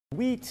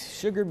wheat,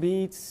 sugar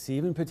beets,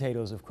 even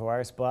potatoes, of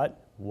course.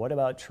 But what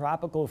about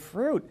tropical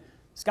fruit?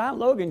 Scott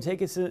Logan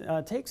takes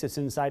us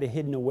inside a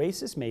hidden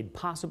oasis made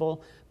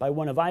possible by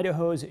one of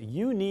Idaho's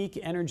unique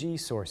energy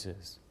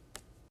sources.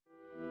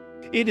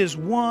 It is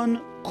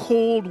one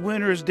cold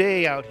winter's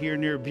day out here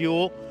near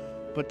Buhl,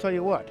 but tell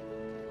you what,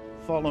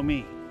 follow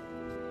me.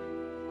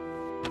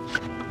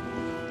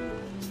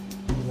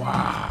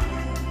 Wow!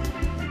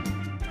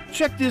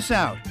 Check this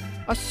out,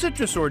 a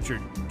citrus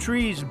orchard,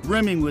 trees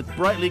brimming with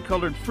brightly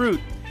colored fruit.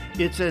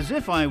 It's as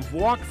if I've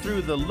walked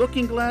through the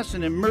looking glass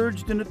and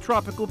emerged in a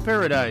tropical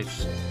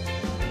paradise.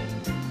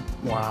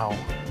 Wow.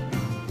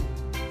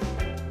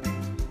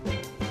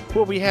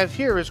 What we have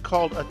here is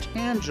called a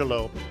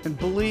tangelo, and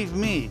believe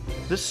me,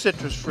 this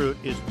citrus fruit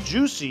is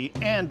juicy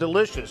and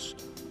delicious.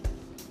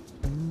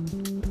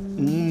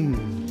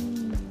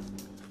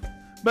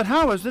 But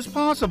how is this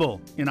possible?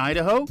 In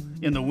Idaho?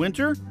 In the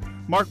winter?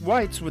 Mark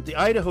Weitz with the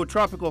Idaho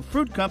Tropical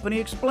Fruit Company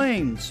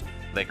explains.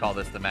 They call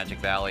this the Magic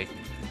Valley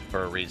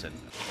for a reason.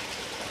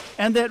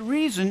 And that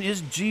reason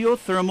is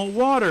geothermal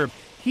water,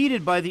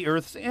 heated by the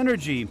Earth's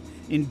energy.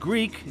 In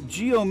Greek,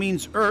 geo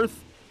means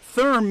earth,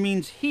 therm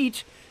means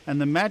heat, and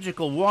the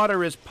magical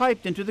water is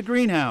piped into the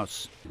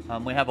greenhouse.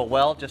 We have a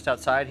well just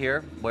outside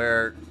here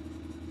where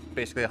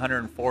basically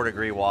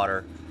 104-degree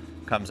water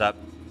comes up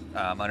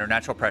under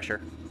natural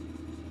pressure.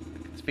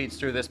 It feeds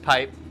through this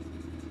pipe.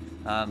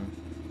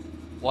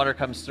 Water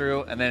comes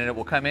through, and then it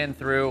will come in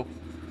through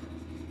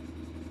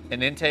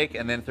an intake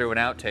and then through an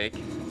outtake.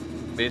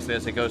 Basically,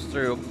 as it goes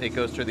through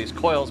these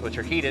coils, which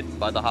are heated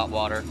by the hot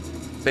water.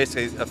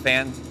 Basically, a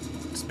fan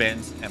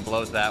spins and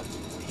blows that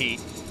heat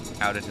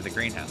out into the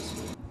greenhouse.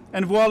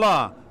 And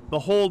voila,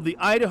 behold the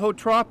Idaho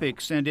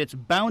tropics and its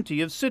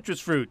bounty of citrus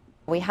fruit.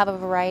 We have a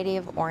variety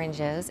of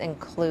oranges,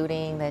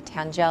 including the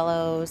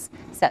tangelos,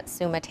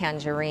 satsuma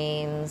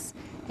tangerines,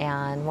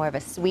 and more of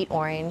a sweet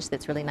orange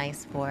that's really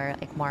nice for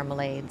like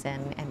marmalades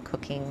and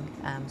cooking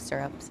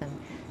syrups and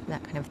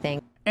that kind of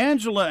thing.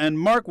 Angela and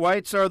Mark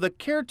Weitz are the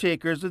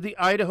caretakers of the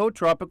Idaho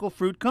Tropical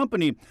Fruit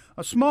Company,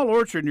 a small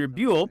orchard near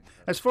Buhl.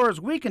 As far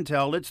as we can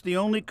tell, it's the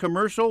only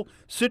commercial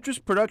citrus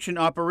production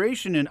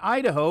operation in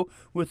Idaho,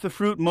 with the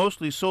fruit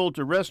mostly sold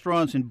to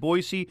restaurants in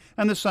Boise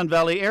and the Sun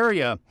Valley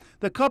area.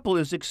 The couple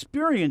is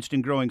experienced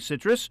in growing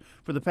citrus.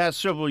 For the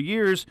past several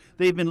years,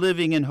 they've been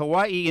living in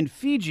Hawaii and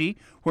Fiji,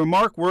 where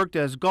Mark worked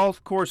as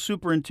golf course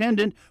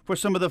superintendent for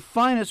some of the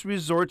finest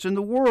resorts in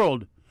the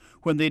world.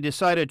 When they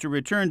decided to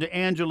return to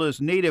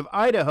Angela's native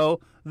Idaho,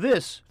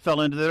 this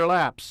fell into their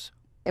laps.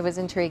 It was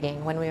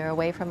intriguing when we were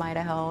away from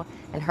Idaho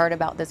and heard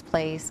about this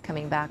place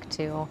coming back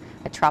to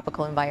a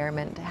tropical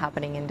environment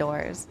happening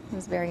indoors. It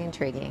was very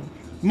intriguing.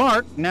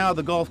 Mark, now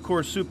the golf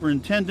course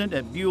superintendent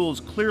at Buhl's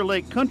Clear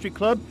Lake Country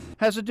Club,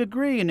 has a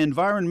degree in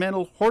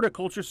environmental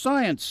horticulture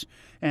science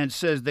and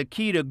says the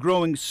key to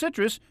growing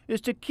citrus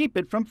is to keep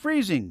it from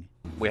freezing.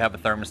 We have a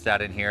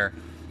thermostat in here.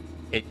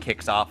 It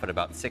kicks off at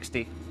about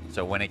 60.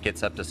 So when it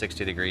gets up to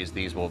 60 degrees,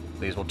 these will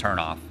turn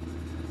off.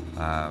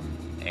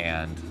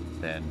 And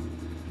then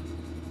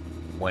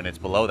when it's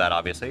below that,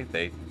 obviously,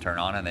 they turn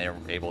on and they're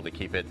able to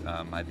keep it.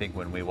 I think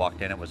when we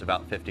walked in, it was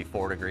about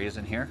 54 degrees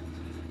in here.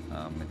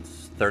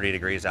 It's 30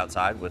 degrees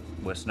outside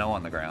with snow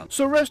on the ground.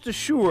 So rest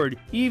assured,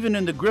 even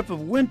in the grip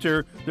of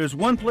winter, there's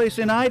one place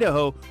in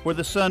Idaho where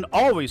the sun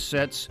always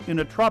sets in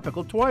a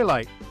tropical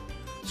twilight.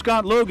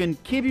 Scott Logan,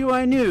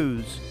 KBUI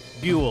News,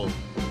 Buhl.